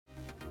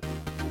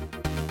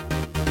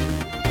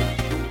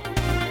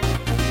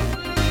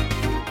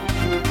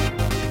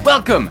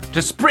Welcome to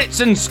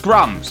Spritz and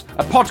Scrums,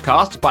 a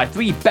podcast by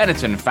three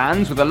Benetton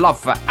fans with a love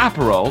for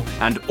Aperol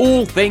and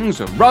all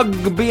things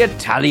rugby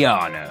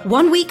Italiano.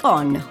 1 week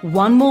on,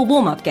 one more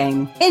warm-up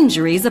game.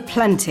 Injuries are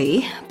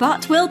plenty,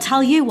 but we'll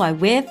tell you why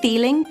we're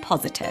feeling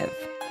positive.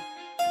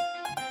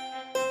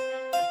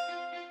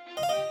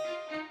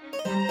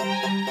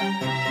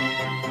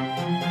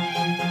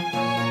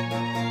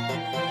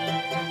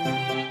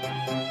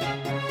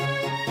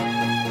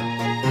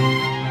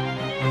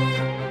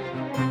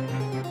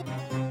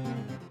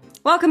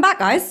 Welcome back,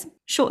 guys.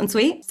 Short and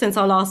sweet, since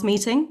our last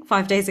meeting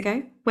 5 days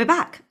ago. We're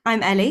back.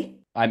 I'm Ellie.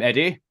 I'm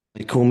Eddie.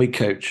 They call me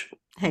Coach.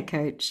 Hey,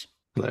 Coach.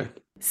 Hello.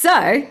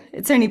 So,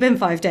 it's only been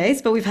 5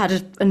 days, but we've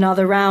had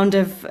another round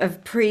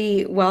of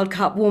pre-World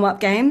Cup warm-up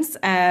games.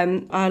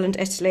 Ireland,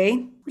 Italy.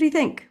 What do you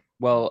think?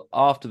 Well,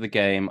 after the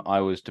game,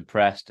 I was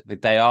depressed. The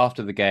day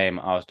after the game,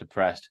 I was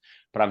depressed.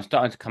 But I'm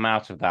starting to come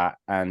out of that,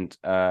 and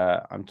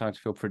I'm starting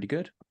to feel pretty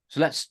good. So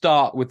let's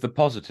start with the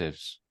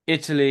positives.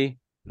 Italy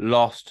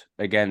lost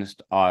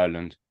against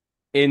Ireland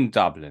in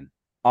Dublin.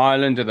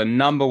 Ireland are the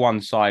number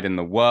one side in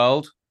the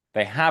world.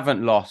 They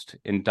haven't lost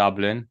in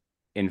Dublin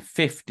in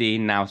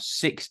 15, now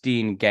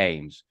 16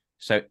 games.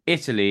 So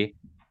Italy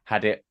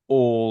had it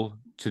all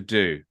to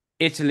do.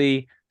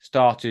 Italy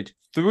started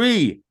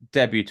 3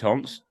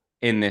 debutants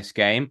in this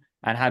game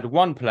and had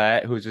one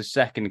player who was a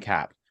second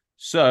cap.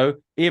 So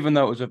even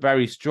though it was a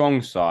very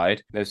strong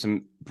side, there's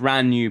some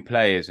brand new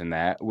players in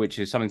there, which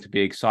is something to be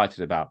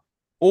excited about.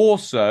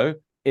 Also,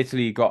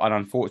 Italy got an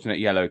unfortunate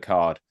yellow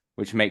card,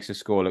 which makes the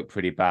score look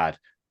pretty bad.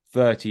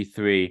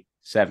 33-17,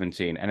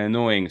 an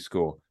annoying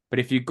score. But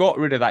if you got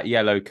rid of that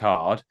yellow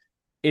card,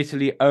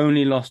 Italy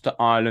only lost to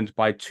Ireland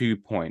by 2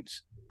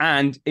 points.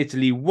 And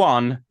Italy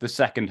won the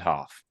second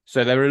half.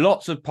 So there are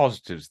lots of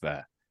positives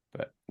there.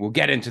 But we'll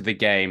get into the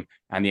game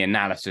and the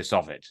analysis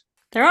of it.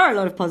 There are a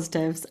lot of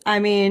positives. I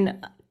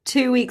mean,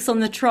 2 weeks on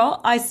the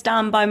trot, I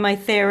stand by my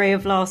theory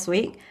of last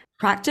week.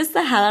 Practice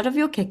the hell out of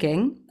your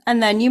kicking,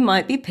 and then you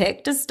might be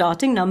picked as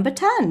starting number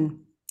 10.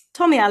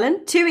 Tommy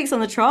Allen, 2 weeks on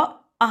the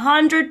trot,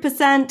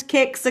 100%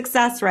 kick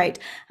success rate.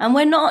 And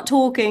we're not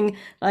talking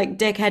like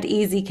dickhead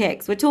easy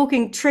kicks. We're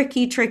talking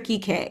tricky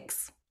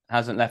kicks.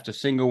 Hasn't left a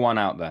single one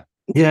out there.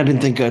 Yeah, I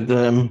didn't think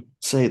I'd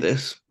say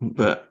this,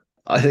 but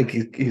I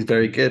think he's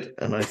very good.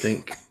 And I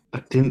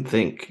didn't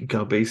think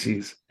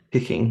Garbasi's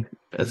kicking,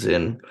 as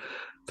in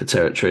for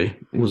territory,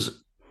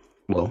 was,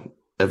 well,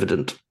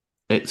 evident.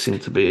 It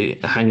seemed to be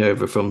a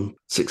hangover from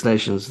Six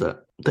Nations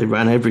that they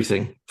ran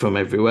everything from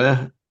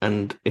everywhere.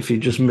 And if you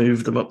just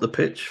moved them up the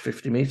pitch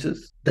 50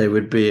 metres, they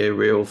would be a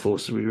real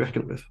force to be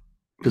reckoned with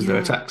because their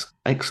attack's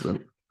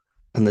excellent.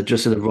 And they're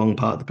just in the wrong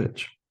part of the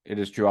pitch. It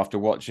is true. After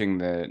watching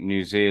the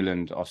New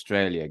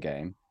Zealand-Australia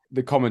game,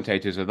 the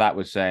commentators of that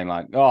were saying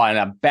like, oh, and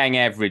a bang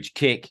average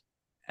kick.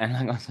 And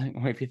I was like,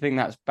 well, if you think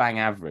that's bang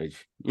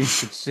average, you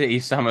should see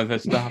some of the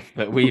stuff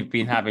that we've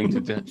been having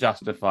to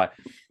justify.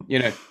 You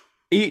know,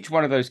 each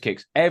one of those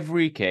kicks,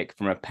 every kick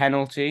from a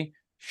penalty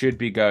should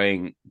be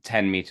going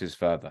 10 metres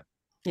further.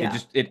 Yeah.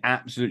 It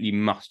absolutely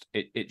must.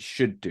 It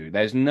should do.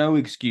 There's no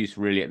excuse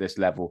really at this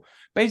level.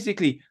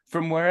 Basically,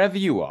 from wherever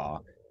you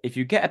are, if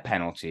you get a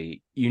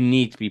penalty, you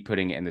need to be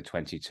putting it in the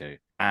 22.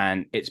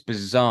 And it's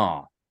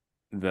bizarre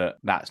that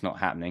that's not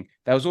happening.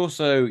 There was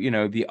also, you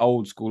know, the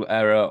old school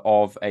era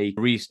of a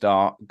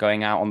restart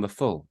going out on the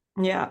full.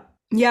 Yeah.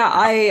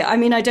 I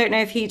mean, I don't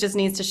know if he just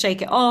needs to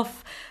shake it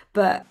off,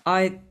 but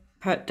I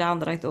put down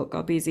that I thought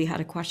Garbisi had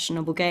a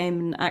questionable game,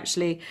 and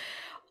actually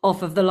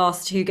off of the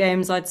last 2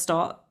 games I'd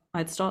start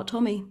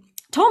Tommy.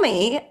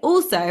 Tommy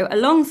also,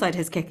 alongside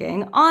his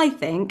kicking, I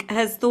think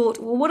has thought,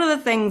 well, what are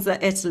the things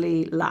that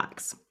Italy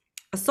lacks?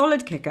 A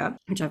solid kicker,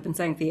 which I've been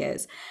saying for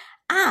years,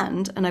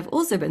 and I've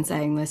also been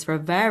saying this for a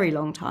very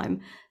long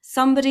time,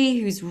 somebody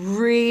who's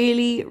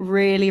really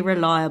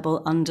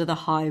reliable under the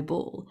high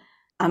ball.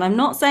 And I'm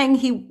not saying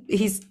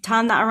he's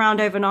turned that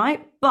around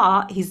overnight,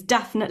 but he's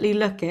definitely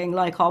looking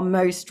like our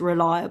most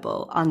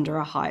reliable under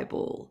a high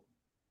ball.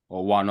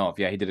 Or one of.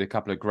 Yeah, he did a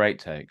couple of great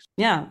takes.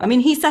 Yeah, I mean,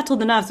 he settled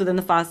the nerves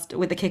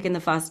with the kick in the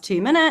first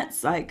 2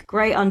 minutes. Like,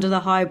 great under the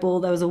high ball.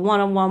 There was a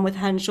one-on-one with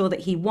Henshaw that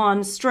he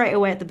won straight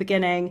away at the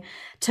beginning.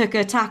 Took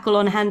a tackle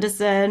on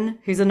Henderson,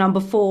 who's a number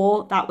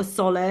 4. That was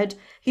solid.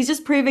 He's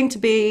just proving to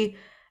be,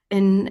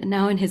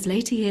 now in his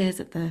later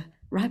years at the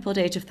ripe old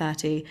age of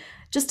 30,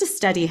 just a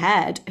steady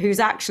head who's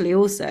actually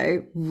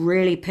also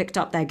really picked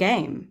up their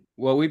game.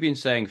 Well, we've been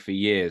saying for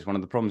years, one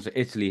of the problems that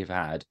Italy have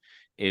had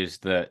is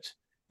that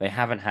they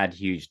haven't had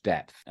huge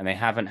depth and they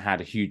haven't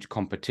had a huge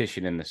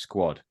competition in the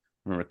squad. I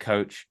remember a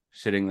coach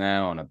sitting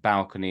there on a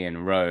balcony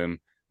in Rome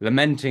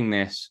lamenting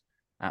this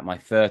at my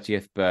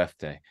 30th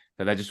birthday,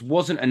 that there just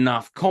wasn't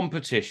enough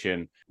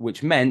competition,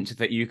 which meant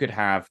that you could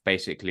have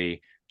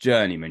basically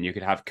journeymen. You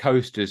could have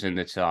coasters in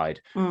the side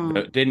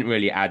that didn't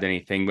really add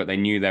anything, but they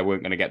knew they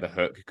weren't going to get the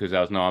hook because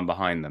there was no one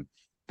behind them.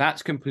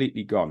 That's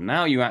completely gone.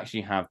 Now you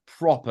actually have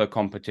proper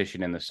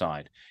competition in the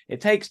side. It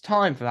takes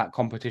time for that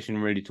competition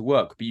really to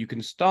work, but you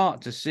can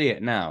start to see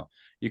it now.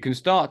 you can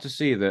start to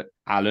see that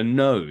Alan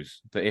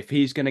knows that if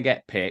he's going to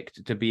get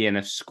picked to be in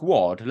a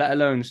squad, let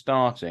alone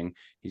starting,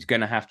 he's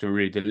going to have to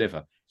really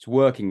deliver. It's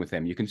working with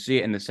him. You can see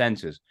it in the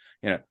centres.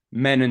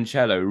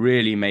 Menoncello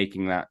really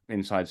making that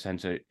inside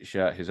centre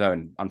shirt his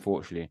own.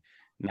 Unfortunately,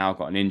 now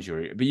got an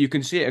injury, but you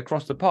can see it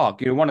across the park.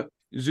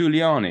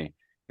 Zuliani.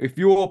 If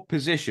your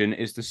position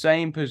is the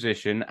same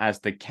position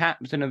as the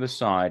captain of the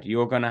side,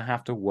 you're going to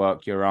have to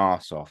work your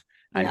ass off.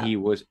 And he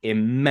was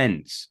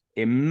immense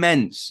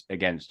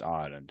against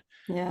Ireland.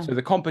 Yeah. So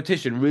the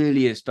competition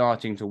really is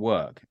starting to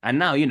work. And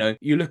now,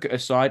 you look at a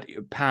side,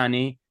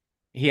 Pani,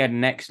 he had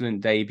an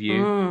excellent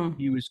debut.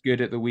 He was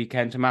good at the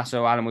weekend.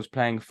 Tommaso Allen was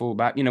playing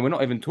fullback. We're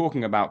not even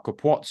talking about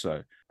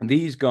Capozzo.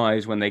 These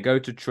guys, when they go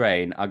to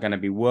train, are going to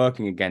be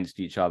working against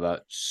each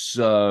other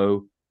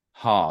so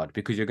hard,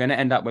 because you're going to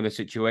end up with a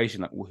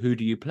situation like, well, who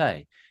do you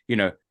play?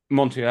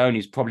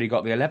 Monteone's probably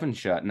got the 11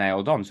 shirt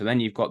nailed on. So then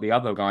you've got the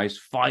other guys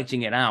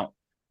fighting it out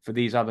for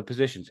these other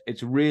positions.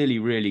 It's really,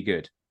 really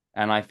good.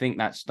 And I think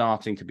that's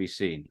starting to be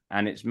seen.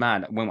 And it's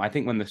mad.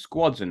 When the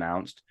squad's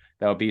announced,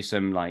 there'll be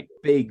some like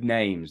big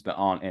names that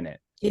aren't in it.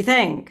 You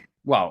think?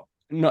 Well,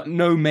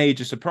 no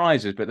major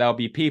surprises, but there'll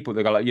be people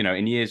that go like,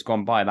 in years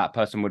gone by, that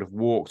person would have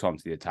walked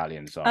onto the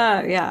Italian side.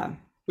 Oh, yeah.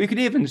 We could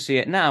even see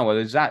it now, where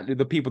exactly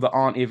the people that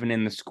aren't even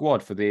in the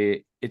squad for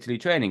the Italy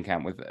training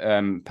camp with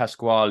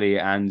Pasquale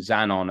and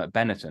Zanon at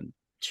Benetton.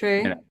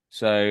 True.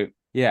 So,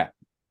 yeah,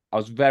 I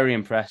was very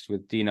impressed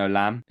with Dino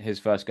Lam, his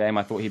first game.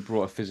 I thought he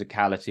brought a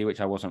physicality,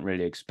 which I wasn't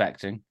really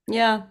expecting.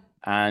 Yeah.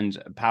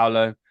 And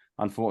Paolo,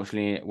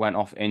 unfortunately, went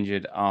off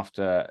injured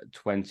after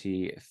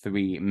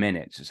 23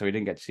 minutes. So we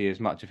didn't get to see as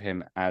much of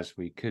him as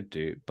we could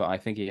do. But I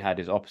think he had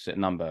his opposite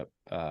number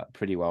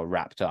pretty well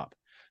wrapped up.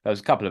 There was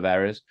a couple of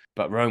errors,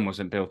 but Rome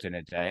wasn't built in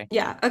a day.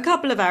 Yeah, a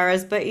couple of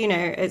errors, but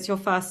it's your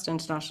first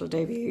international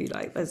debut.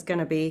 Like, there's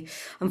going to be,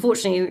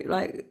 unfortunately,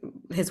 like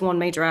his one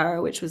major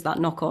error, which was that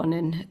knock on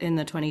in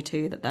the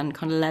 22 that then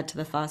kind of led to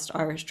the first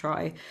Irish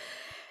try.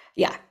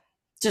 Yeah,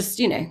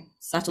 just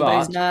settle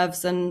those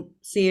nerves and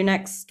see you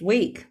next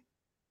week.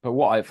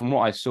 But from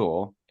what I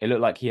saw, it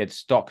looked like he had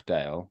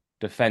Stockdale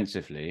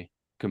defensively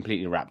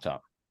completely wrapped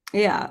up.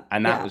 Yeah,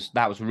 and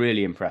that was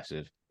really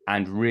impressive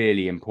and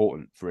really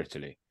important for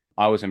Italy.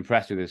 I was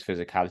impressed with his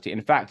physicality.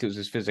 In fact, it was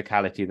his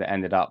physicality that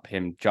ended up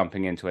him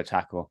jumping into a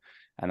tackle.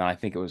 And I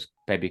think it was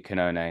Baby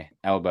Canone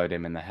elbowed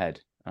him in the head.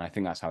 And I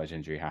think that's how his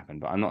injury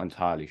happened, but I'm not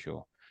entirely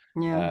sure.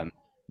 Yeah.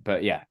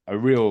 But yeah, a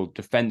real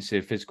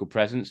defensive physical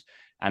presence.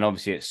 And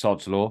obviously it's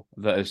Sod's law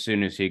that as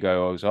soon as he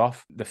goes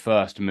off, the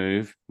first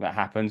move that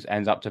happens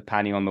ends up to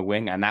Pani on the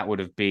wing. And that would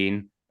have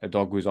been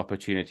Adogwu's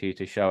opportunity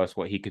to show us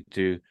what he could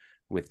do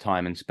with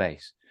time and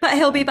space. But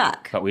he'll be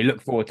back. But we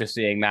look forward to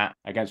seeing that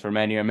against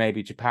Romania,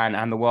 maybe Japan,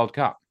 and the World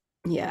Cup.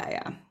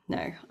 Yeah.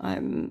 No,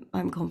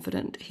 I'm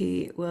confident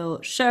he will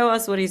show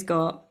us what he's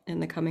got in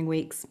the coming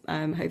weeks.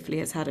 Hopefully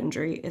his head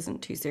injury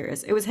isn't too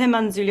serious. It was him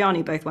and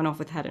Zuliani both went off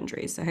with head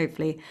injuries. So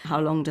hopefully, how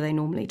long do they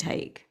normally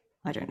take?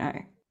 I don't know.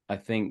 I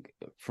think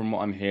from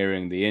what I'm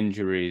hearing, the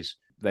injuries,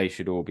 they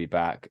should all be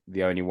back.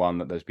 The only one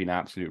that there's been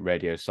absolute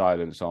radio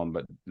silence on,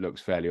 but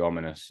looks fairly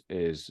ominous,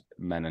 is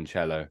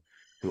Menoncello,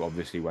 who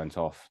obviously went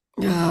off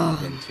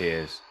in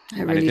tears.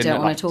 I really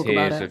don't want to talk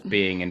about it. Tears of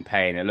being in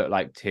pain. It looked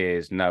like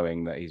tears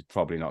knowing that he's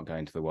probably not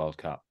going to the World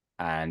Cup.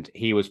 And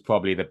he was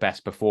probably the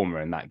best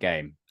performer in that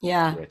game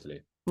for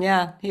Italy.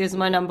 Yeah, he was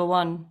my number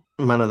one.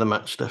 Man of the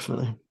match,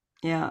 definitely.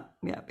 Yeah.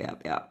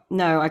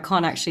 No, I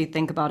can't actually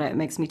think about it. It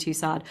makes me too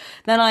sad.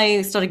 Then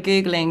I started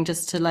Googling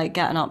just to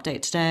get an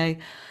update today.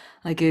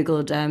 I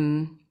Googled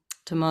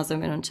Tommaso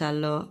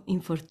Menoncello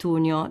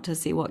infortunio to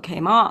see what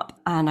came up,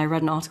 and I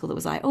read an article that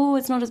was like, oh,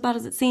 it's not as bad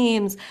as it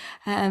seems,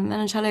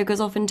 Menoncello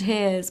goes off in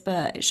tears,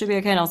 but it should be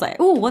okay. And I was like,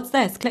 oh, what's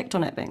this? Clicked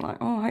on it, being like,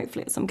 oh,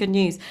 hopefully it's some good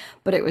news.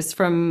 But it was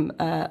from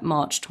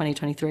March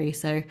 2023,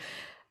 so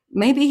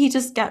maybe he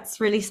just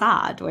gets really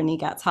sad when he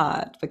gets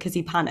hurt because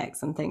he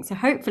panics and things. So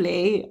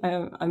hopefully,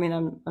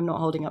 I'm not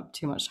holding up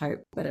too much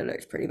hope, but it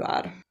looks pretty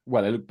bad.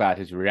 Well, it looked bad.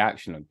 His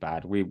reaction looked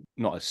bad. We,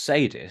 not as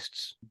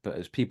sadists, but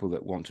as people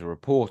that want to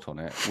report on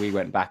it, we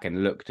went back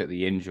and looked at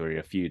the injury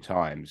a few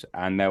times,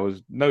 and there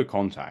was no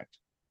contact.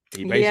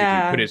 He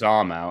basically put his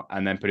arm out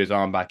and then put his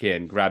arm back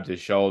in, grabbed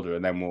his shoulder,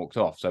 and then walked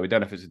off. So we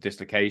don't know if it's a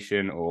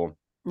dislocation or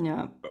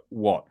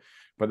what.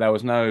 But there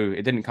was no.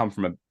 It didn't come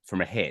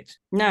from a hit.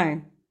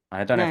 No.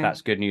 I don't know if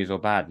that's good news or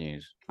bad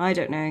news. I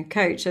don't know.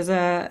 Coach, as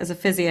a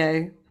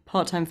physio,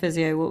 part-time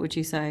physio, what would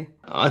you say?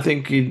 I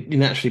think you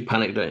naturally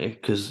panic, don't you?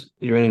 Because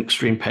you're in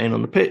extreme pain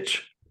on the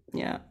pitch.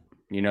 Yeah.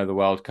 The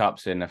World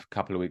Cup's in a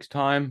couple of weeks'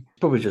 time.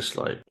 Probably just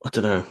I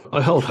don't know.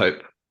 I hold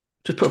hope.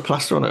 Just put a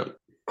plaster on it.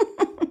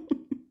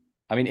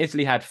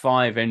 Italy had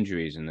 5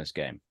 injuries in this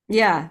game.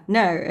 Yeah,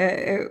 no,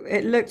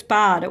 it looked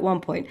bad at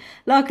one point.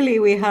 Luckily,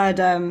 we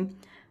heard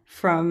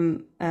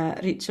from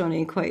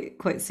Riccioni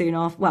quite soon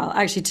after. Well,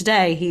 actually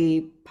today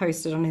he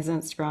posted on his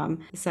Instagram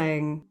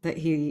saying that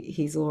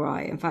he's all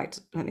right. In fact,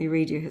 let me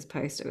read you his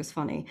post. It was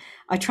funny.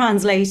 I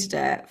translated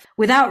it.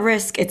 Without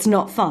risk, it's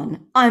not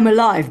fun. I'm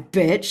alive,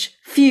 bitch.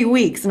 Few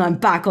weeks and I'm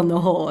back on the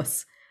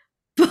horse.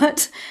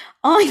 But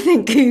I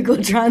think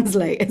Google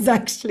Translate is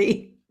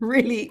actually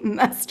really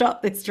messed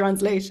up this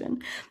translation,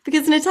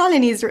 because in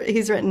Italian he's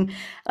written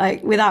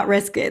like without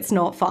risk it's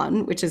not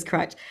fun, which is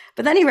correct.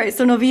 But then he wrote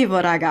sono vivo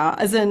raga,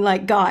 as in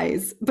like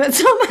guys. But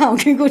somehow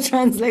Google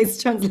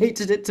Translate's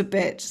translated it to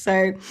bitch.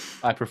 So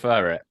I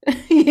prefer it.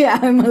 yeah,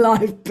 I'm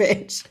alive,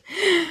 bitch.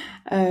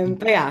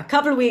 But yeah, a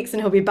couple of weeks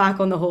and he'll be back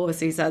on the horse,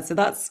 he said. So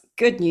that's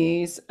good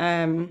news.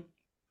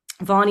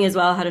 Varney as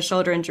well had a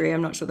shoulder injury.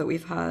 I'm not sure that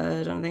we've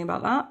heard anything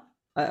about that.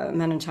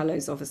 Menoncello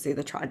is obviously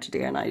the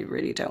tragedy, and I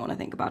really don't want to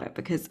think about it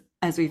because,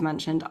 as we've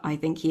mentioned, I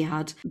think he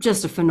had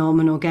just a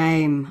phenomenal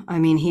game. I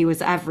mean, he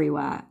was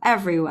everywhere,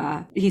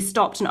 everywhere. He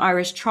stopped an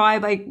Irish try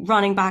by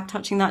running back,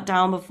 touching that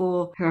down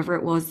before whoever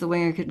it was, the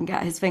winger, couldn't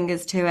get his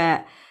fingers to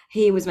it.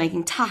 He was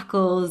making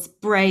tackles,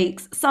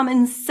 breaks, some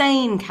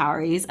insane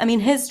carries. I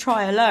mean, his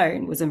try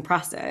alone was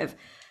impressive,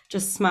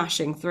 just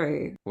smashing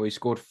through. Well, he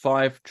scored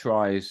 5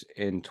 tries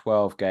in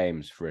 12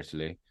 games for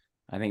Italy.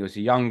 I think it was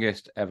the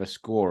youngest ever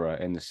scorer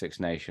in the Six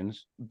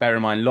Nations. Bear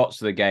in mind,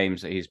 lots of the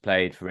games that he's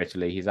played for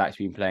Italy, he's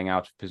actually been playing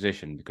out of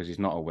position because he's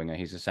not a winger,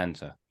 he's a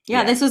centre.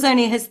 Yeah, this was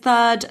only his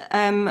third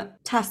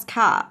test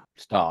cap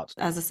Start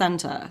as a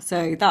centre,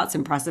 so that's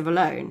impressive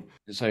alone.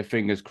 So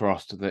fingers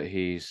crossed that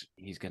he's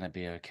going to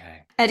be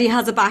okay. Eddie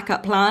has a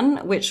backup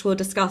plan, which we'll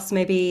discuss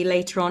maybe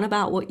later on,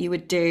 about what you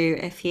would do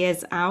if he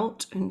is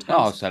out.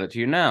 I'll sell it to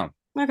you now.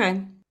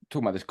 Okay.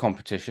 Talking about this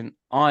competition,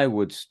 I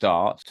would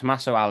start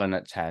Tommaso Allen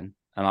at 10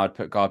 and I'd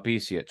put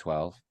Garbisi at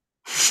 12.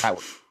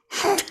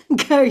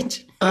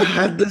 Coach. I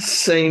had the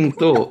same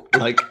thought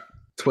like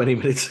 20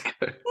 minutes ago.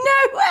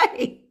 No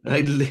way.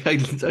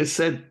 I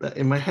said that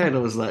in my head. I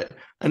was like,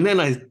 and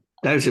then I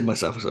doubted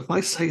myself. I was like, if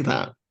I say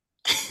that,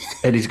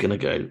 Eddie's going to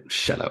go,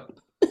 shut up.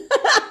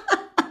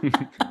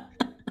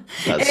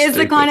 It is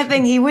the kind of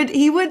thing he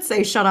would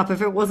say shut up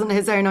if it wasn't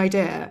his own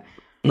idea.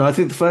 No, I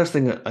think the first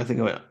thing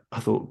I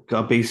thought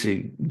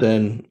Garbisi,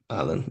 then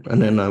Allen,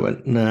 and then I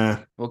went, nah.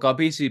 Well,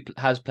 Garbisi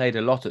has played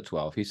a lot at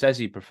 12. He says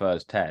he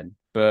prefers 10,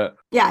 but...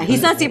 Yeah, he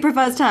says he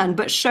prefers 10,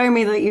 but show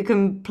me that you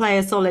can play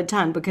a solid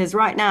 10, because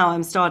right now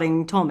I'm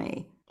starting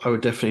Tommy. I would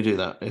definitely do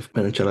that if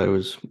Menoncello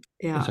was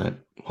out,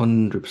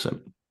 100%.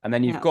 And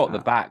then you've got the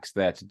backs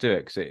there to do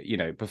it,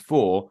 because,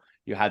 before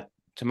you had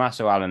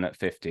Tommaso Allen at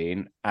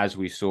 15, as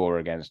we saw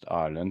against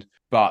Ireland,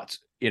 but...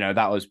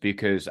 that was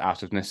because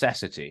out of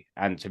necessity.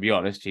 And to be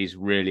honest, he's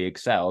really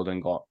excelled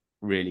and got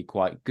really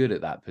quite good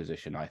at that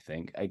position, I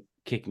think.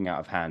 Kicking out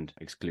of hand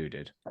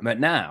excluded. But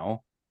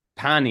now,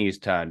 Panny's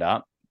turned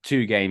up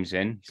 2 games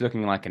in. He's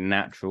looking like a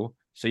natural.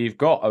 So you've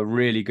got a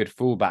really good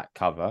fullback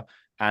cover.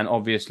 And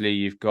obviously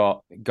you've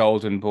got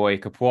Golden Boy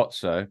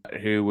Capozzo,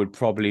 who would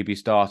probably be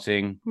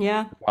starting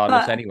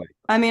regardless anyway.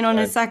 I mean, on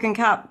his second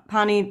cap,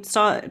 Panny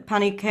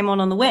came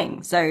on the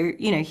wing. So,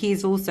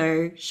 he's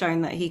also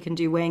shown that he can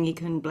do wing, he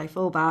can play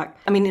fullback.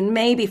 I mean,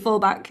 maybe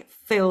fullback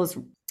feels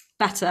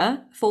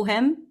better for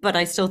him, but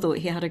I still thought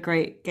he had a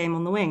great game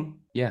on the wing.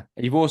 Yeah.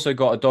 You've also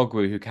got a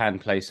Dogwu who can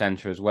play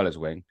centre as well as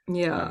wing.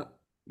 Yeah.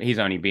 He's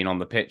only been on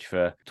the pitch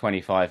for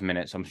 25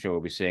 minutes. I'm sure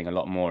we'll be seeing a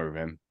lot more of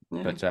him.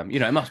 Yeah. But,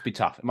 it must be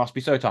tough. It must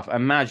be so tough.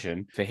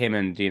 Imagine for him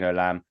and Dino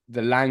Lamb,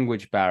 the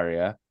language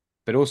barrier,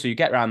 but also you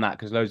get around that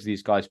because loads of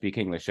these guys speak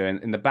English. So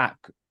in the back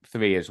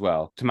 3 as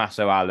well,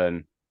 Tommaso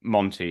Allen,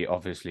 Monty,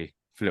 obviously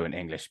fluent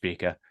English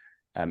speaker,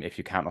 if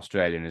you count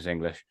Australian as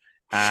English,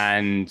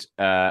 and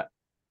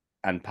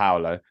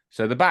Paolo.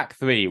 So the back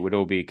 3 would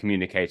all be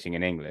communicating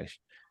in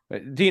English.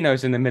 But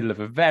Dino's in the middle of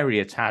a very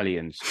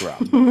Italian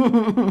scrum.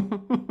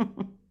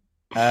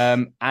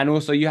 And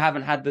also you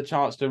haven't had the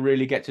chance to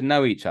really get to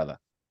know each other.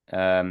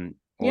 Play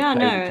each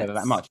other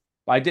that much.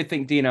 But I did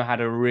think Dino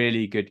had a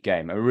really good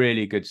game, a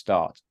really good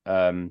start.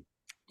 I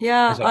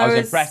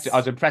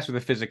was impressed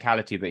with the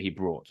physicality that he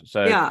brought.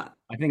 So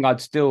I think I'd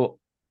still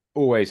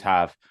always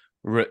have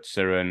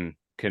Rutzer and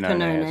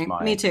Canone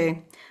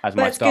as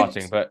my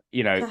starting. But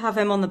to have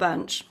him on the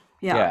bench.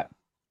 Yeah.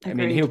 I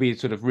mean, he'll be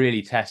sort of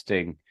really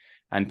testing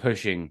and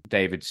pushing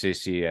David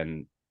Sissi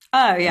and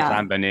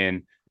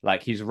Zambanin.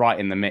 Like, he's right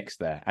in the mix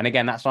there. And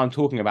again, that's what I'm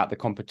talking about, the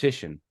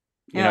competition.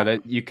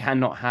 That you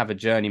cannot have a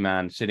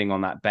journeyman sitting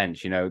on that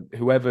bench.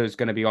 Whoever's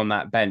going to be on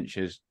that bench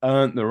has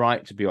earned the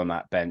right to be on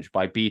that bench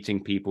by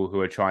beating people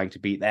who are trying to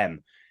beat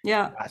them.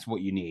 Yeah. That's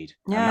what you need.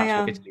 And that's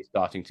what Italy's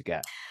starting to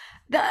get.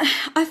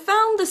 I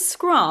found the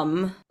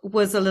scrum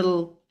was a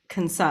little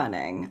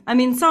concerning. I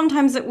mean,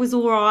 sometimes it was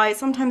all right,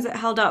 sometimes it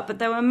held up, but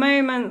there were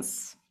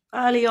moments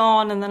early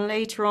on and then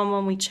later on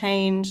when we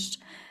changed.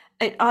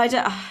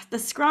 The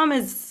scrum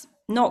is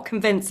not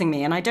convincing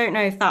me, and I don't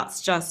know if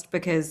that's just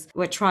because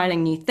we're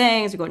trialing new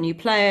things, we've got new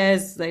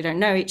players, they don't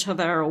know each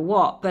other or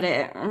what, but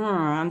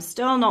I'm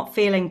still not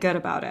feeling good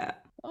about it.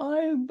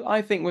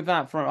 I think with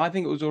that front, I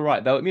think it was all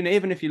right. Though, I mean,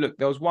 even if you look,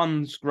 there was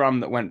one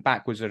scrum that went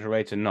backwards at a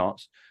rate of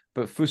knots,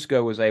 but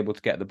Fusco was able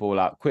to get the ball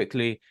out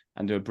quickly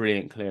and do a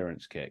brilliant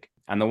clearance kick.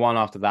 And the one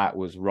after that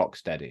was rock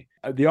steady.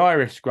 The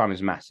Irish scrum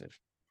is massive.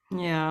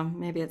 Yeah,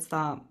 maybe it's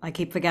that. I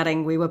keep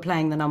forgetting we were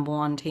playing the number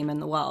 1 team in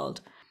the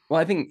world. Well,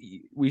 I think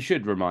we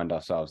should remind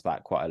ourselves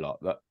that quite a lot,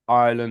 that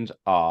Ireland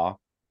are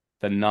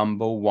the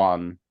number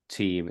one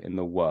team in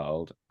the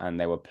world, and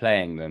they were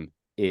playing them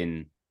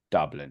in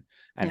Dublin.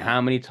 And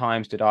how many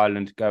times did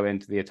Ireland go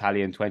into the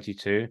Italian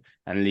 22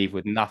 and leave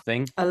with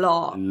nothing? A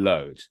lot.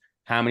 Loads.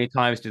 How many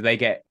times did they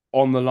get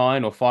on the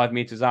line or 5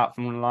 meters out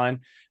from the line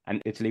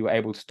and Italy were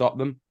able to stop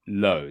them?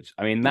 Loads.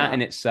 I mean, that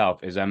in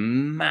itself is a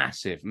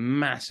massive,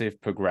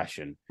 massive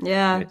progression in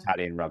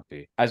Italian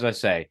rugby. As I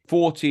say,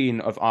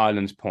 14 of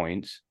Ireland's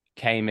points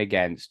came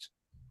against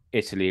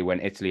Italy when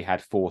Italy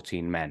had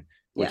 14 men,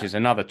 which is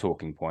another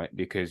talking point,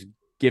 because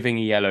giving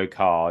a yellow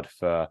card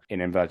for, in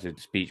inverted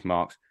speech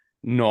marks,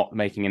 not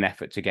making an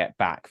effort to get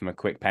back from a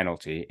quick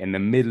penalty in the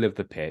middle of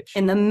the pitch.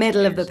 In the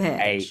middle of the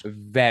A pitch.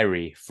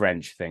 very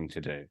French thing to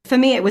do. For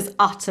me, it was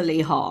utterly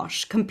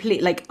harsh.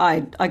 Complete, like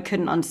I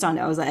couldn't understand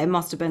it. I was like, I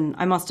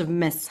must have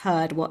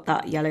misheard what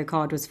that yellow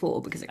card was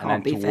for, because it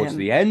can't be for him. Towards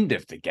the end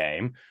of the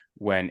game,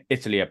 when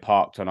Italy are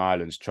parked on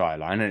Ireland's try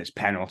line and it's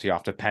penalty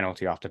after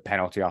penalty after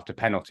penalty after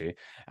penalty,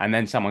 and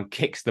then someone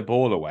kicks the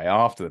ball away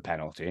after the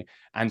penalty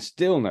and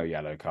still no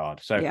yellow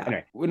card. So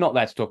anyway, we're not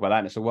there to talk about that.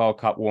 And it's a World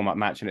Cup warm-up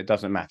match and it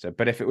doesn't matter.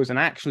 But if it was an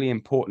actually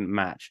important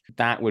match,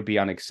 that would be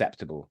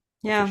unacceptable.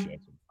 Yeah.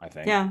 I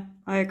think. Yeah,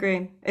 I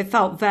agree. It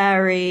felt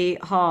very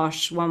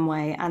harsh one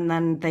way, and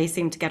then they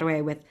seemed to get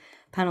away with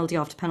penalty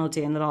after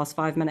penalty in the last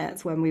 5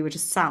 minutes when we were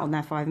just sat on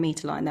their 5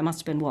 meter line. There must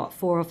have been 4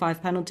 or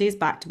 5 penalties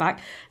back to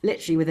back,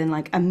 literally within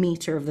like a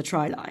meter of the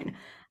try line,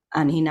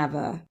 and he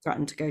never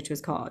threatened to go to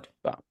his card.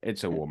 But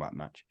it's a warm-up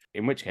match.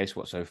 In which case,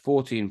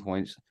 14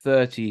 points,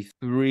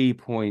 33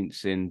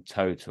 points in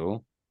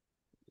total.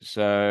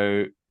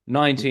 So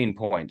 19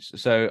 points.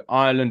 So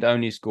Ireland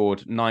only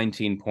scored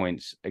 19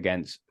 points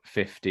against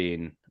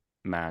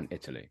 15-man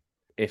Italy.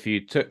 If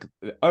you took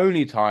the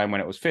only time when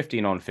it was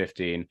 15 on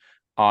 15,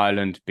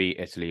 Ireland beat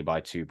Italy by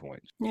 2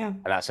 points. Yeah.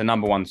 And that's the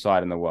number one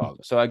side in the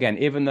world. So again,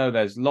 even though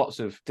there's lots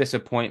of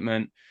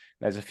disappointment,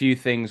 there's a few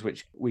things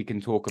which we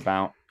can talk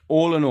about.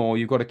 All in all,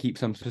 you've got to keep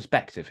some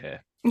perspective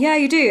here. Yeah,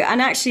 you do.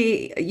 And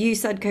actually, you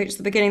said, Coach, at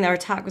the beginning, their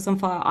attack was on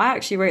fire. I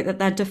actually wrote that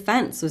their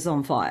defence was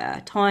on fire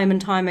time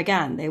and time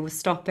again. They were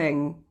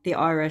stopping the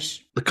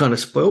Irish. They're kind of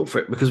spoilt for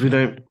it because we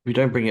don't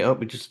bring it up.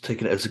 We just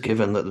take it as a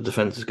given that the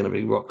defence is going to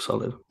be rock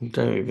solid. We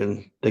don't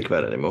even think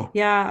about it anymore.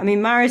 Yeah, I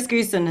mean, Marius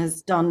Goosen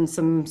has done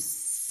some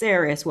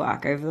serious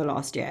work over the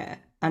last year,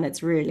 and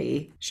it's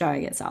really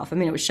showing itself. I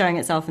mean, it was showing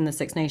itself in the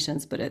Six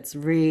Nations, but it's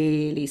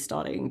really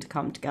starting to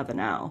come together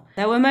now.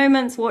 There were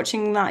moments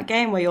watching that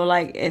game where you're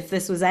like, if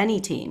this was any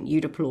team,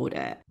 you'd applaud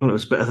it. Well, it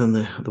was better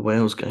than the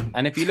Wales game.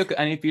 And if you look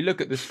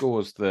at the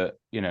scores that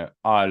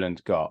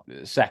Ireland got,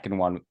 the second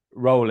one,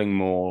 rolling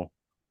maul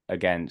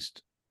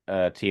against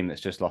a team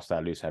that's just lost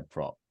their loose head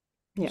prop.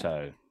 Yeah.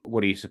 So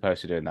what are you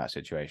supposed to do in that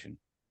situation?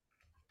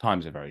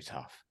 Times are very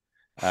tough.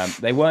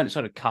 They weren't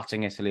sort of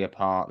cutting Italy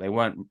apart. They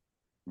weren't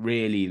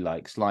really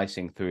like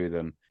slicing through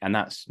them, and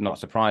that's not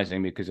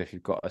surprising because if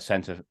you've got a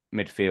centre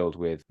midfield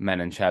with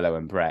Menoncello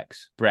and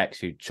Brex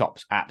who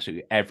chops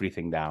absolutely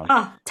everything down.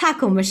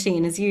 Tackle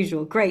machine as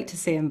usual. Great to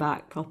see him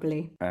back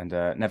properly. And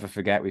never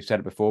forget, we've said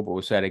it before, but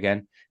we'll say it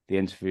again, the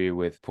interview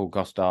with Paul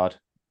Gostard,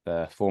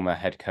 the former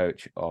head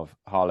coach of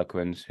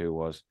Harlequins, who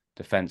was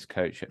defence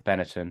coach at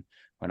Benetton.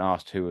 When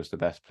asked who was the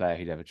best player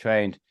he'd ever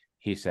trained,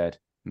 he said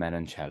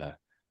Menoncello,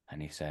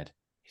 and he said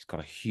he's got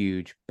a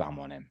huge bum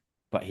on him,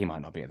 but he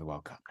might not be at the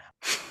World Cup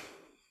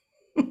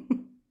now.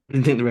 I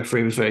didn't think the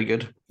referee was very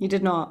good. You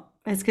did not.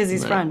 It's because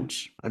he's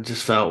French. I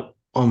just felt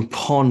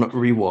upon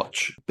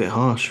rewatch a bit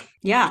harsh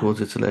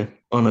towards Italy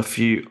on a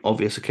few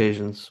obvious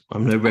occasions.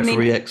 I'm no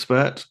referee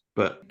expert,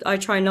 but I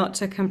try not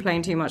to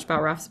complain too much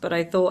about refs, but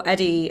I thought,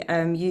 Eddie,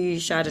 you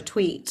shared a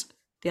tweet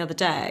the other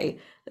day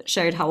that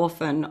showed how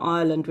often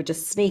Ireland were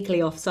just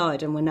sneakily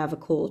offside and were never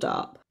called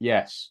up.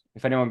 Yes.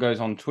 If anyone goes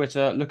on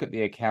Twitter, look at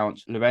the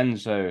account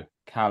Lorenzo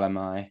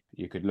Calamai.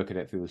 You could look at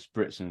it through the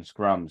Spritz and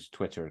Scrums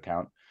Twitter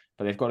account.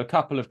 But they've got a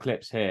couple of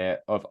clips here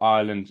of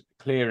Ireland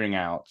clearing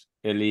out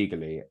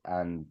illegally.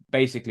 And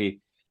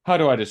basically, how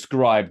do I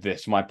describe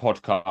this, my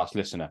podcast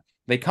listener?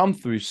 They come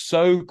through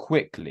so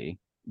quickly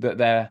that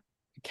they're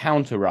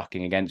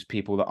counter-rucking against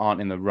people that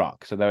aren't in the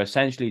ruck. So they're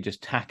essentially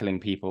just tackling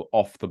people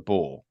off the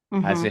ball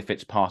as if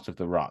it's part of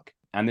the ruck.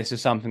 And this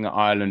is something that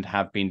Ireland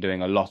have been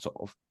doing a lot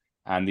of.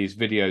 And these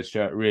videos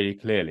show it really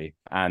clearly.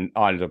 And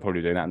Ireland are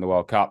probably doing that in the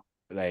World Cup.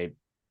 They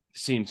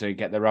seem to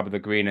get the rub of the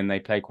green and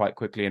they play quite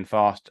quickly and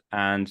fast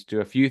and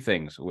do a few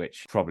things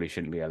which probably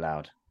shouldn't be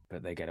allowed.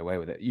 But they get away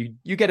with it.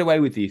 You get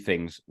away with these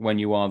things when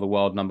you are the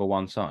world number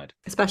one side.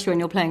 Especially when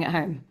you're playing at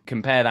home.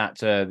 Compare that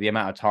to the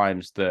amount of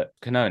times that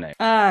Canone.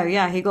 Oh,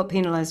 yeah, he got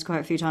penalised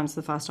quite a few times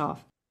in the first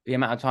half. The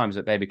amount of times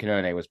that Baby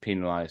Canone was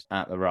penalised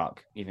at the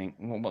ruck. You think,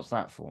 well, what's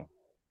that for?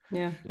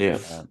 Yeah.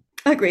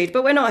 Agreed,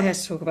 but we're not here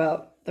to talk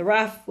about the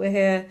ref. We're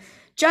here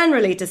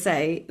generally to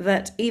say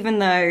that even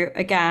though,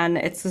 again,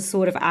 it's a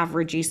sort of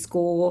averagey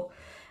score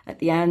at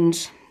the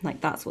end,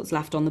 like that's what's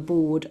left on the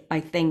board,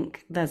 I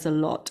think there's a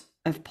lot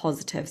of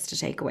positives to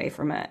take away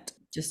from it,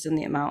 just in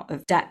the amount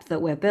of depth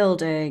that we're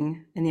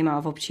building, in the amount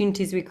of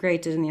opportunities we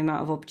created, in the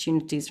amount of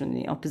opportunities from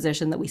the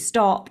opposition that we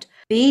stopped.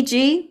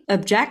 BG,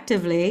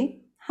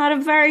 objectively, had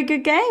a very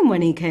good game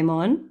when he came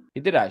on.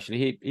 He did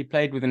actually. He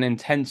played with an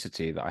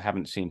intensity that I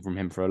haven't seen from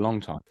him for a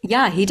long time.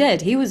 Yeah, he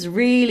did. He was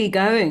really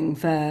going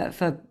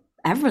for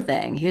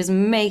everything. He was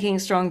making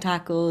strong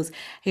tackles.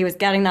 He was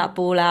getting that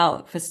ball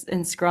out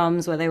in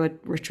scrums where they were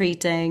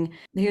retreating.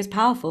 He was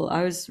powerful.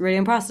 I was really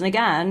impressed. And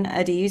again,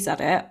 Eddie, you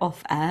said it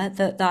off air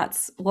that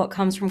that's what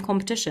comes from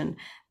competition.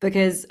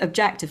 Because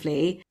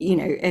objectively,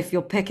 if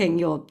you're picking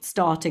your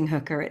starting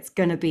hooker, it's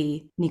going to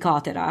be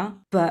Nikatera.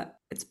 But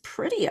it's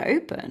pretty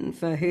open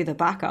for who the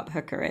backup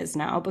hooker is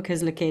now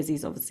because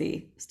Lucchese's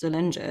obviously still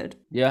injured.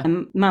 Yeah.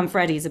 And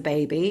Manfredi's a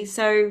baby.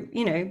 So,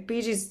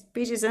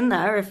 BG's in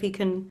there if he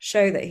can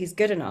show that he's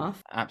good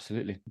enough.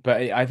 Absolutely.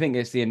 But I think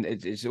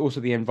it's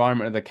also the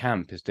environment of the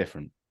camp is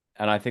different.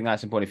 And I think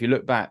that's important. If you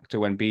look back to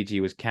when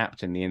BG was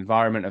captain, the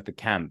environment of the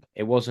camp,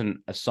 it wasn't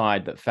a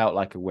side that felt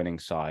like a winning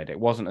side. It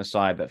wasn't a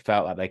side that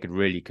felt like they could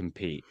really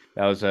compete.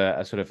 There was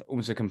a sort of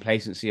almost a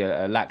complacency,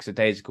 a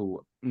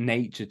lackadaisical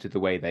nature to the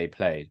way they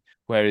played.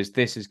 Whereas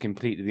this is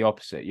completely the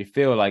opposite. You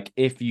feel like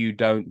if you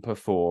don't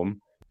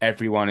perform,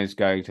 everyone is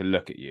going to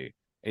look at you.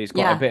 It's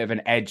got a bit of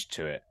an edge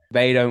to it.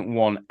 They don't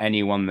want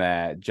anyone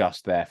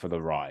just there for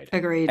the ride.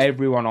 Agreed.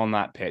 Everyone on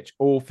that pitch,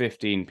 all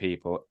 15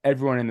 people,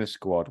 everyone in the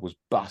squad was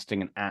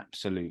busting an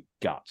absolute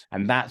gut.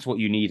 And that's what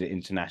you need at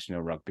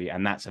international rugby.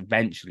 And that's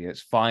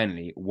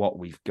finally what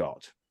we've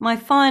got. My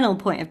final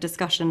point of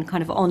discussion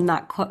kind of on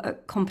that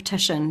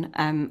competition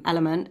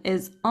element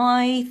is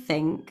I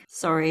think...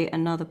 Sorry,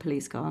 another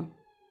police car.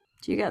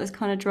 Do you get this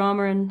kind of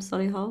drama in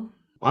Solihull?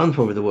 I'm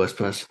probably the worst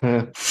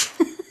person.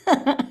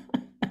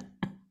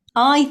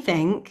 I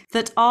think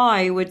that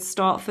I would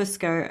start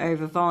Fusco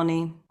over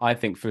Varney. I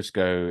think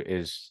Fusco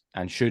is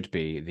and should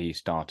be the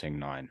starting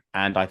 9.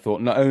 And I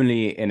thought not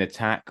only in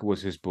attack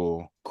was his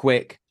ball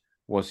quick,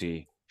 was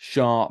he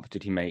sharp,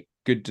 did he make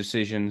good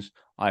decisions?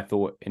 I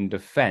thought in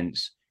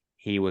defence,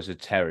 he was a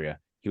terrier.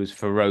 He was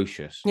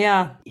ferocious.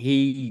 Yeah.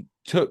 He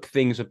took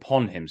things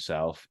upon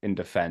himself in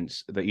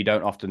defence that you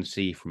don't often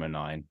see from a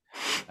 9.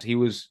 He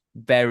was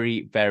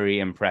very, very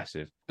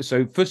impressive.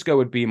 So Fusco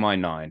would be my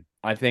 9.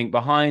 I think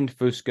behind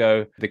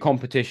Fusco, the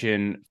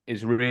competition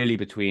is really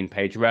between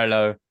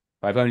Pedrello,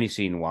 who I've only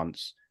seen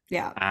once,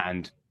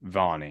 and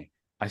Varney.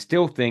 I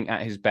still think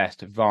at his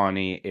best,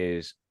 Varney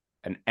is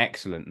an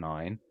excellent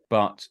 9,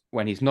 but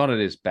when he's not at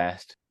his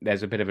best,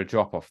 there's a bit of a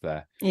drop-off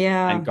there.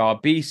 Yeah. And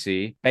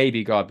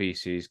baby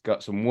Garbisi's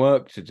got some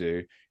work to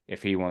do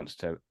if he wants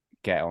to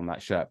get on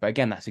that shirt. But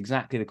again, that's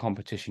exactly the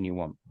competition you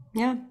want.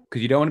 Yeah.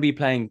 Because you don't want to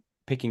be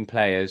picking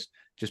players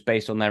just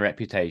based on their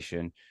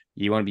reputation.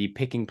 You want to be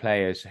picking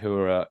players who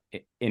are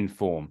in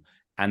form,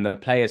 and the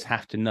players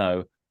have to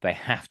know they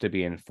have to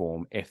be in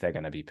form if they're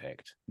going to be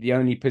picked. The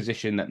only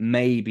position that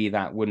maybe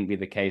that wouldn't be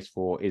the case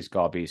for is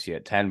Garbisi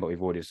at 10, but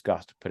we've already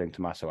discussed putting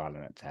Tommaso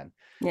Allen at 10.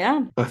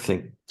 Yeah. I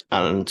think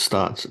Allen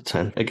starts at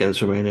 10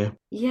 against Romania.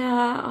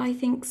 Yeah, I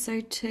think so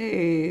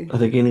too. I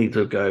think he needs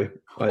to go.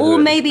 Or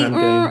maybe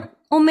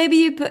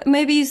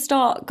you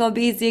start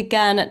Garbisi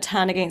again at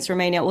 10 against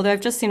Romania. Although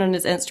I've just seen on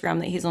his Instagram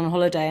that he's on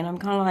holiday, and I'm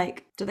kind of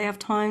like, do they have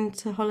time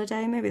to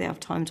holiday? Maybe they have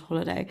time to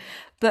holiday,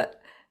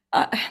 but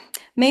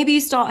maybe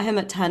you start him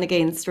at 10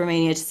 against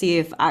Romania to see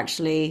if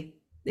actually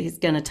he's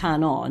going to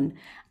turn on.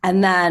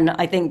 And then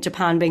I think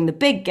Japan being the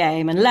big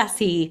game, unless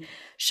he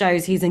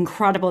shows he's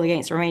incredible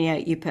against Romania,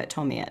 you put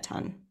Tommy at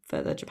 10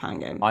 for the Japan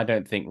game. I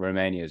don't think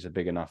Romania is a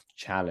big enough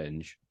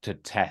challenge to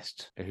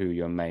test who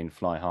your main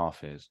fly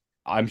half is.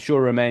 I'm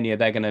sure Romania,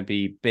 they're going to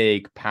be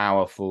big,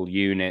 powerful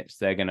units.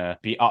 They're going to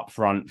be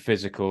upfront,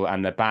 physical,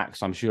 and their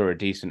backs, I'm sure, are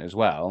decent as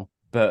well.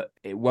 But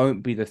it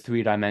won't be the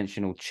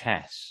three-dimensional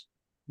chess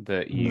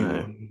that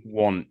you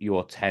want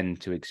your 10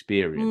 to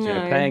experience.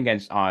 No. Playing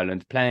against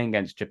Ireland, playing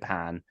against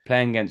Japan,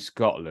 playing against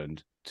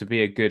Scotland, to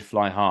be a good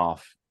fly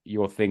half,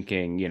 you're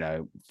thinking,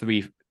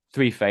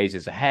 three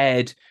phases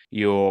ahead.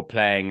 You're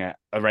playing at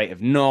a rate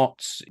of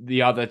knots.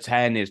 The other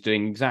 10 is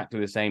doing exactly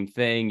the same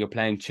thing. You're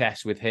playing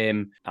chess with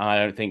him. And I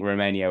don't think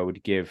Romania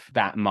would give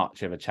that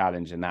much of a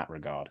challenge in that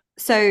regard.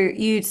 So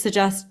you'd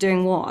suggest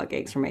doing what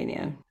against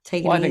Romania?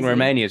 I think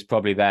Romania is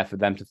probably there for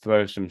them to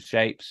throw some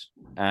shapes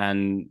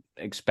and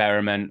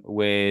experiment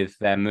with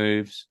their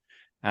moves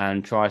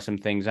and try some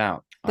things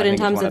out. But in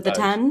terms of the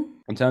 10?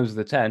 In terms of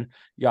the 10,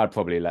 I'd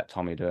probably let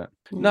Tommy do it.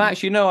 No,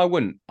 actually, no, I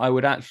wouldn't. I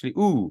would actually,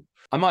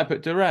 I might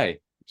put DeRay.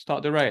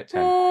 Start DeRay at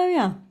 10.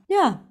 Oh,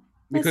 yeah.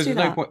 Because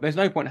there's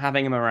no point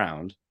having him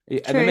around.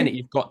 At the minute,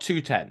 you've got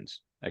 2 10s,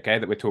 okay,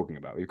 that we're talking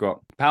about. We've got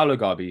Paolo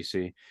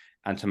Garbisi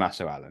and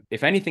Tommaso Allen.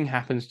 If anything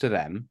happens to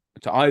them,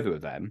 to either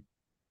of them,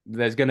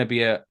 there's going to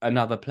be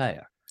another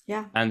player.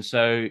 Yeah. And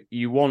so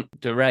you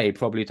want DeRay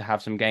probably to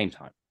have some game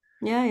time.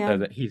 Yeah. So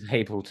that he's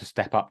able to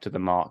step up to the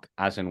mark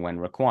as and when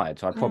required.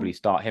 So I'd probably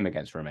start him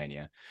against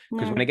Romania.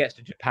 Because when it gets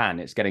to Japan,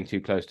 it's getting too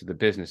close to the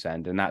business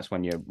end. And that's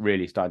when you're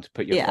really starting to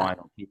put your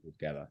final people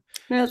together.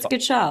 No, that's a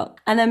good shout.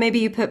 And then maybe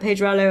you put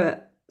Pedrello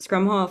at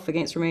scrum half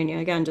against Romania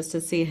again, just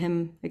to see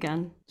him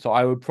again. So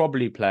I would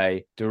probably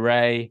play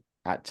DeRay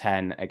at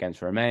 10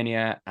 against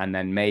Romania, and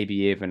then maybe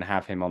even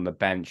have him on the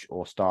bench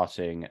or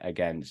starting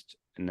against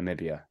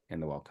Namibia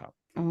in the World Cup.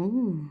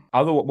 Oh.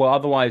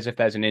 Otherwise, if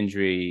there's an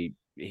injury,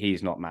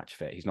 he's not match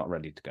fit. He's not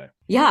ready to go.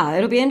 Yeah,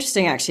 it'll be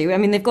interesting, actually. I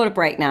mean, they've got a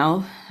break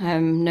now.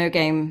 No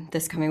game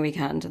this coming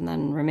weekend, and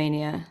then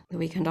Romania the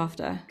weekend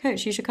after.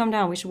 Coach, you should come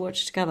down. We should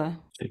watch together.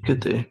 It could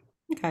do.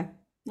 Okay.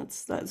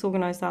 Let's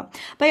organise that.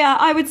 But yeah,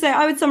 I would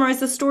summarise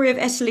the story of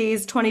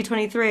Italy's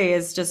 2023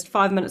 as just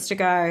 5 minutes to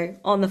go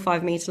on the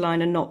 5 metre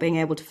line and not being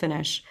able to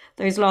finish.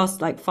 Those last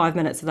 5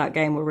 minutes of that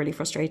game were really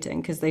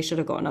frustrating because they should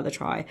have got another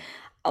try.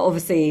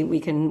 Obviously,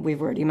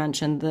 we've already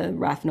mentioned the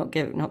ref not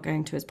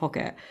going to his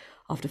pocket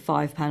after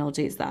 5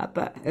 penalties there,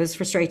 but it was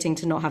frustrating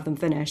to not have them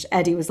finish.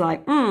 Eddie was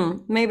like,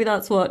 maybe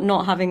that's what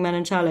not having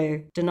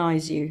Menoncello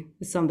denies you,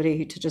 is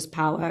somebody to just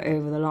power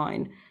over the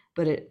line.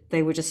 But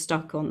they were just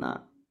stuck on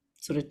that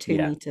sort of 2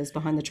 meters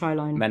behind the try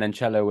line.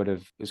 Menoncello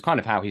it was kind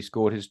of how he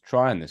scored his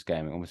try in this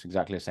game, almost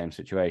exactly the same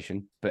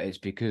situation. But it's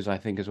because I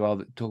think as well,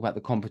 that talk about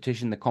the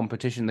competition,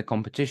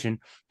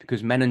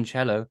 because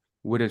Menoncello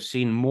would have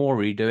seen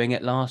Maury doing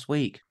it last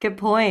week. Good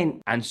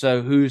point. And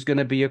so who's going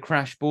to be a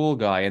crash ball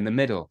guy in the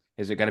middle?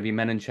 Is it going to be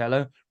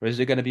Menoncello or is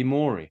it going to be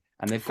Maury?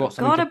 And they've got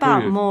something to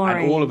prove.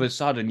 Maury. And all of a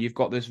sudden, you've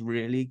got this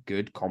really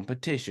good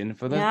competition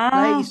for the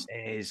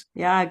places.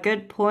 Yeah,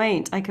 good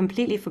point. I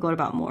completely forgot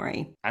about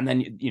Maury. And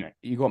then,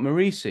 you got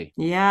Marisi.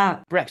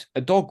 Yeah. Brex,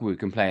 Adogwu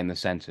can play in the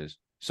centres.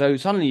 So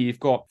suddenly you've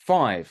got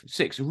 5,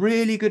 6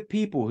 really good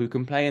people who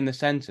can play in the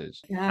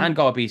centres. Yeah. And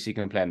Garbisi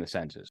can play in the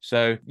centres.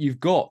 So you've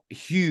got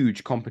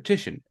huge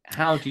competition.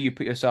 How do you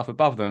put yourself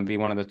above them and be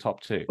one of the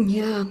top 2?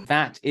 Yeah.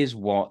 That is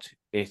what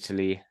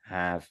Italy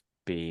have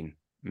been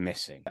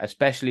missing,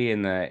 especially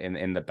in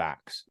the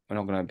backs. We're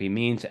not going to be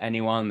mean to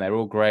anyone. They're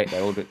all great.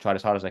 They all tried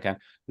as hard as they can.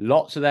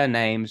 Lots of their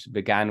names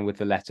began with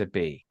the letter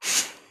B.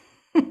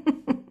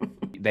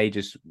 They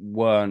just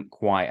weren't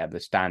quite at the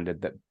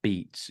standard that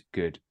beats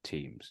good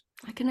teams.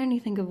 I can only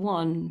think of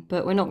one,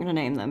 but we're not going to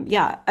name them.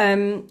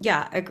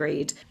 Yeah,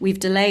 agreed. We've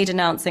delayed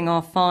announcing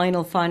our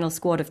final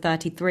squad of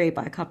 33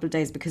 by a couple of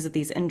days because of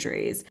these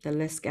injuries. The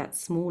list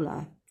gets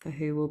smaller for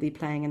who will be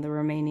playing in the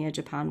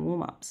Romania-Japan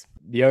warm-ups.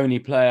 The only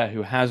player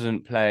who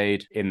hasn't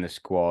played in the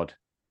squad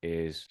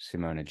is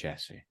Simona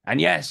Gessi. And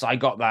yes, I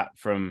got that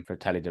from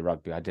Fratelli di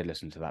Rugby. I did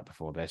listen to that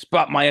before this,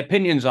 but my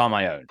opinions are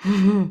my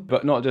own.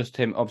 But not just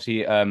him.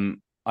 Obviously,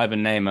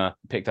 Ivan Neymar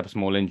picked up a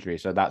small injury,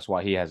 so that's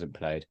why he hasn't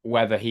played.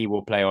 Whether he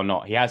will play or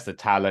not, he has the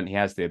talent, he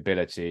has the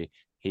ability.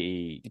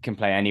 He can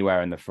play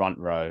anywhere in the front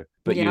row,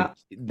 but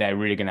they're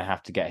really going to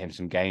have to get him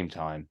some game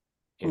time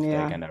if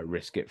they're going to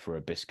risk it for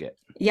a biscuit.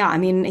 Yeah, I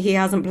mean, he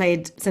hasn't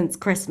played since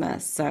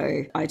Christmas,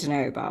 so I don't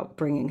know about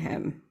bringing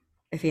him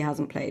if he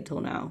hasn't played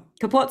till now.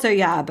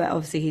 Capozzo, but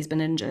obviously he's been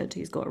injured.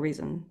 He's got a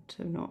reason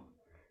to not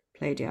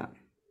played yet.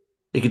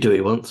 He could do what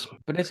he wants.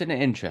 But isn't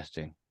it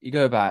interesting? You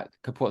go back,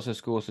 Capozzo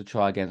scores a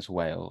try against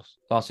Wales.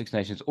 Last Six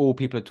Nations, all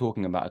people are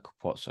talking about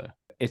Capozzo.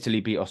 Italy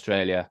beat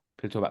Australia,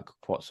 people talk about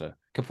Capozzo.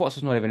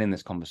 Capozzo's not even in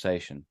this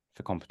conversation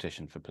for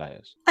competition for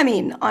players. I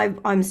mean,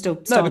 I'm still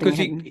starting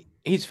him.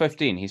 He's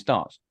 15, he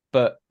starts,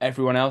 but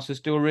everyone else is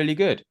still really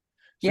good.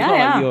 So it's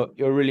not like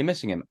you're really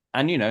missing him.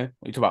 And, you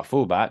talk about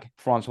fullback,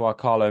 Francois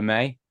Carlo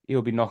May,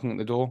 he'll be knocking at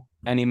the door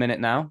any minute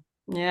now.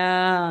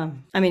 Yeah.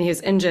 I mean, he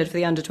was injured for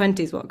the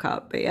Under-20s World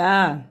Cup, but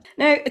yeah.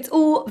 No, it's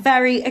all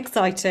very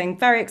exciting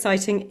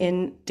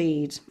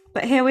indeed.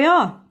 But here we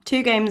are,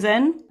 2 games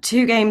in,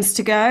 2 games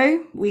to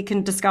go. We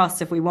can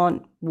discuss if we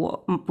want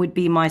what would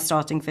be my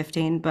starting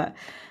 15, but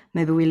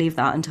maybe we leave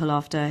that until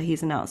after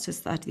he's announced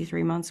his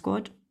 33-man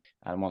squad.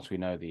 And once we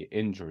know the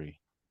injury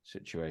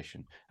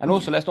situation. And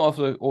also, let's not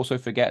also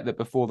forget that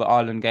before the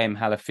Ireland game,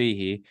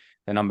 Halafihi,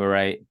 the number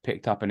 8,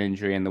 picked up an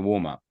injury in the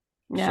warm-up.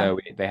 Yeah. So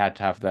they had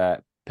to have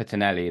their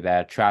Pettinelli,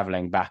 their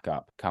travelling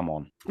backup, come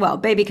on. Well,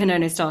 Baby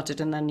Canono started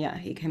and then,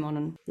 he came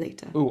on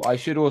later. Oh, I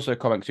should also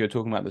comment, because you're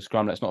talking about the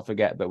scrum, let's not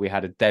forget that we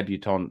had a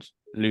debutant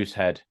loose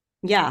head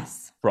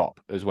prop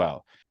as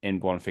well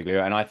in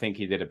Bonfiglio, and I think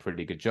he did a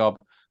pretty good job.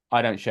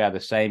 I don't share the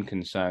same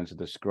concerns of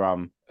the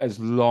scrum as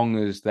long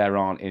as there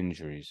aren't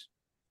injuries.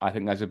 I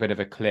think there's a bit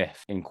of a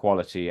cliff in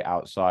quality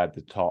outside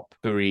the top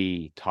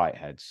 3 tight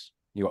heads.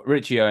 You got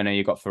Riccione,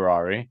 you got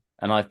Ferrari,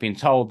 and I've been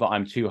told that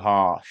I'm too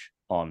harsh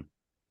on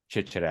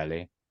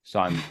Ciccarelli,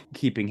 so I'm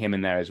keeping him in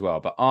there as well.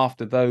 But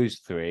after those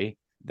 3,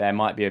 there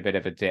might be a bit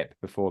of a dip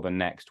before the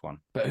next one.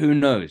 But who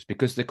knows?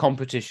 Because the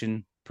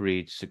competition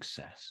breeds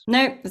success.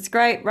 No, it's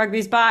great.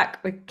 Rugby's back.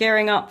 We're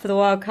gearing up for the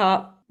World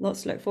Cup.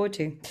 Lots to look forward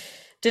to.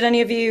 Did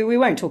any of you, we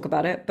won't talk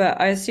about it, but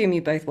I assume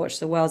you both watched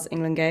the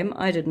Wales-England game.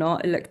 I did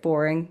not. It looked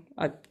boring.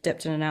 I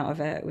dipped in and out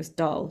of it. It was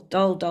dull.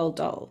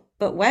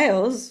 But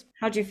Wales,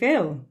 how do you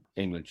feel?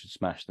 England should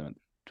smash them at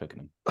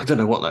Twickenham. I don't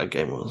know what that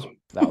game was.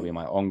 That'll be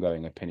my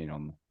ongoing opinion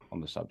on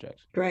the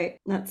subject. Great.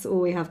 That's all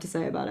we have to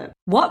say about it.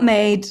 What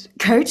made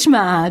Coach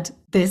mad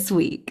this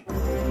week?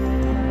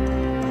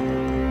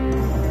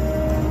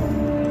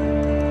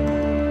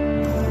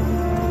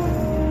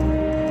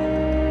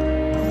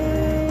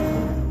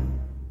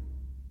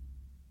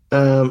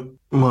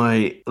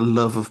 My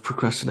love of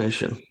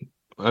procrastination.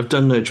 I've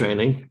done no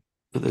training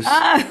for this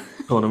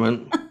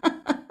tournament.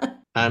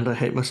 and I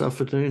hate myself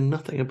for doing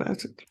nothing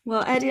about it.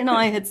 Well, Eddie and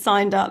I had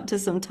signed up to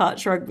some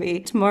touch rugby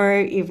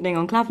tomorrow evening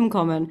on Clapham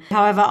Common.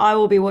 However, I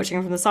will be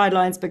watching from the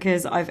sidelines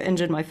because I've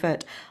injured my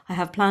foot. I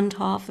have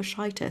plantar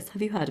fasciitis.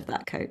 Have you heard of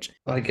that, Coach?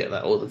 I get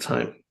that all the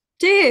time.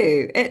 Do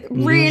you? It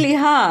really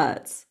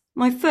hurts.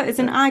 My foot is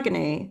in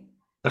agony.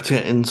 I have to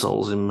get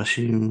insoles in my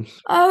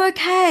shoes. Oh,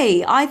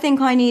 okay. I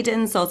think I need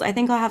insoles. I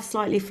think I have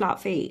slightly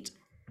flat feet.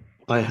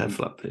 I have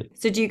flat feet.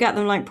 So do you get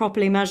them like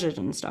properly measured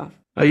and stuff?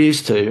 I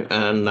used to,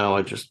 and now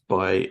I just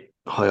buy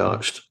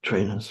high-arched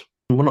trainers.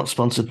 We're not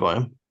sponsored by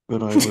them,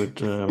 but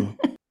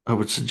I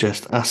would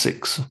suggest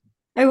Asics.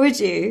 Oh, would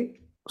you?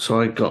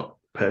 So I got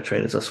a pair of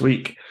trainers last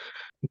week,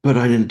 but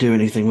I didn't do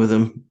anything with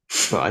them.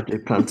 But I do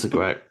plan to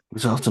go out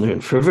this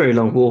afternoon for a very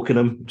long walk in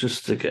them,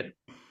 just to get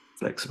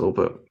flexible.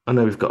 But I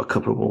know we've got a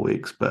couple of more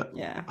weeks, but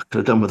Yeah. I could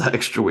have done with that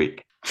extra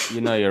week. You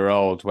know you're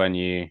old when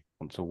you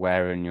want to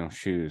wear in your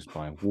shoes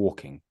by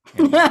walking.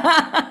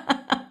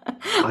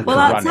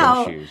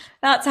 Well, Shoes.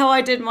 that's how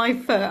I did my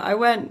foot.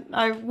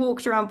 I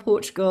walked around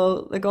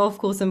Portugal, the golf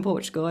course in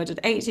Portugal. I did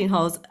 18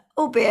 holes,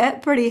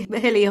 albeit pretty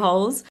hilly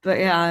holes. But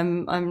yeah,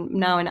 I'm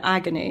now in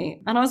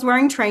agony. And I was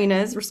wearing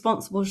trainers,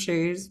 responsible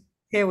shoes.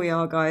 Here we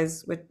are,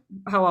 guys.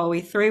 How are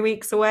we? 3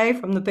 weeks away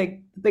from the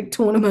big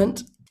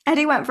tournament.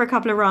 Eddie went for a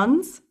couple of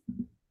runs.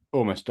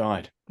 Almost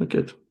died.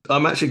 Good.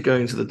 I'm actually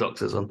going to the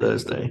doctors on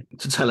Thursday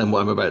to tell him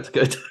what I'm about to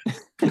go to.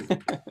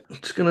 I'm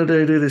just going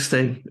to do this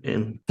thing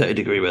in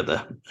 30-degree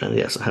weather. And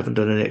yes, I haven't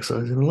done any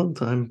exercise in a long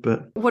time,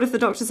 but... What if the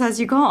doctor says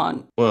you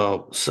can't?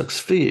 Well, sucks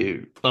for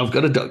you. I've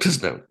got a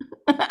doctor's note.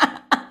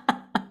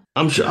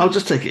 I'm sure I'll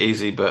just take it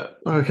easy, but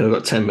I reckon I've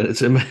got 10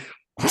 minutes in me.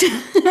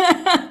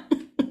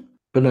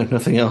 But no,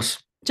 nothing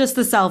else. Just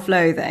the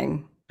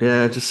self-loathing.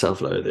 Yeah, just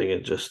self-loathing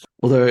and just...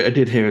 Although I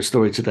did hear a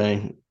story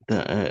today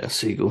that a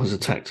seagull has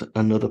attacked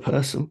another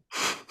person.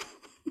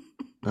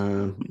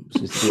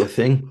 Seems to be a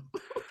thing.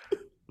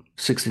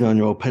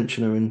 69-year-old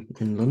pensioner in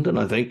London,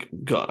 I think,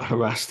 got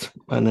harassed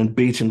and then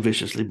beaten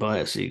viciously by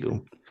a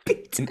seagull.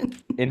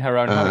 In her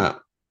own home?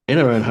 In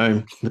her own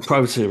home, the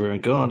privacy of her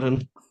own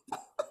garden.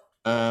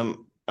 And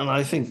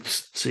I think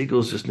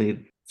seagulls just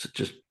need to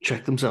just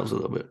check themselves a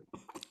little bit.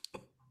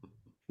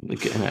 They're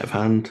getting out of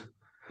hand.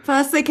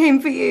 First they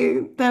came for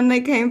you, then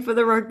they came for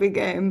the rugby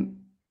game,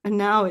 and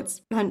now it's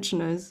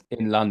pensioners.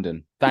 In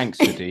London. Thanks,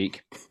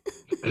 Sadiq.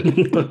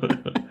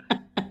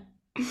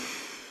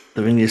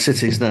 They're in your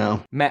cities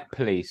now. Met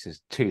Police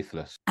is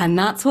toothless. And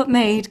that's what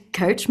made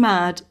Coach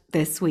mad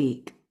this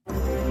week.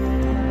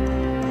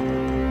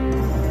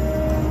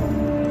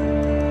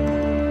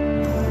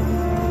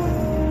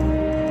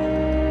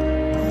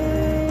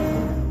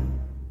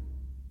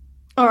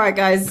 All right,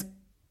 guys.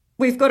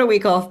 We've got a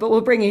week off, but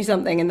we'll bring you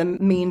something in the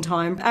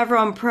meantime.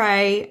 Everyone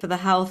pray for the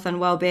health and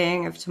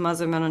well-being of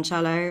Tommaso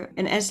Menoncello.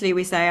 In Italy,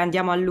 we say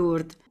Andiamo a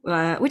Lourdes,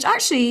 which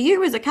actually,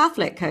 you as a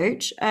Catholic,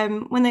 Coach,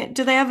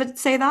 do they ever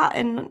say that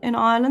in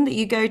Ireland, that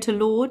you go to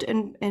Lourdes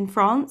in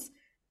France?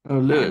 Oh,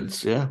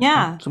 Lourdes, yeah.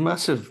 Yeah. It's a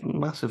massive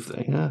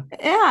thing, yeah.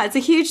 Yeah, it's a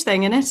huge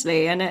thing in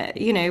Italy. And,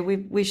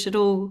 we should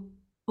all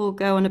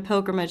go on a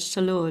pilgrimage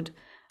to Lourdes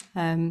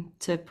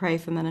to pray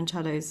for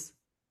Menoncello's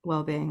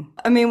well-being.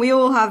 I mean, we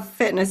all have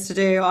fitness to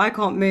do. I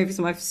can't move because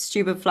of my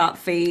stupid flat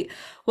feet.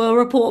 We'll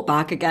report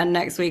back again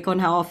next week on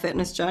how our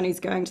fitness journey is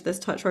going to this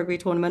touch rugby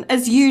tournament.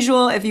 As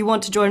usual, if you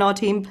want to join our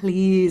team,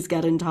 please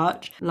get in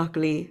touch.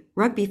 Luckily,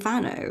 Rugby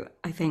Fano,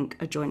 I think,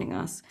 are joining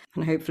us.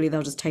 And hopefully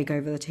they'll just take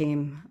over the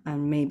team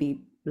and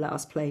maybe let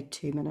us play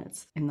 2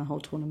 minutes in the whole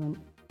tournament.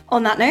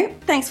 On that note,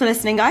 thanks for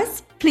listening,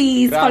 guys.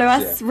 Please follow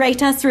us,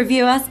 rate us,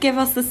 review us, give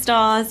us the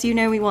stars. You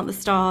know we want the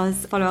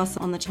stars. Follow us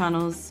on the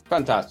channels.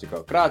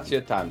 Fantastico.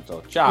 Grazie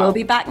tanto. Ciao. We'll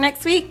be back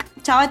next week.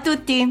 Ciao a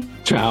tutti.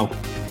 Ciao.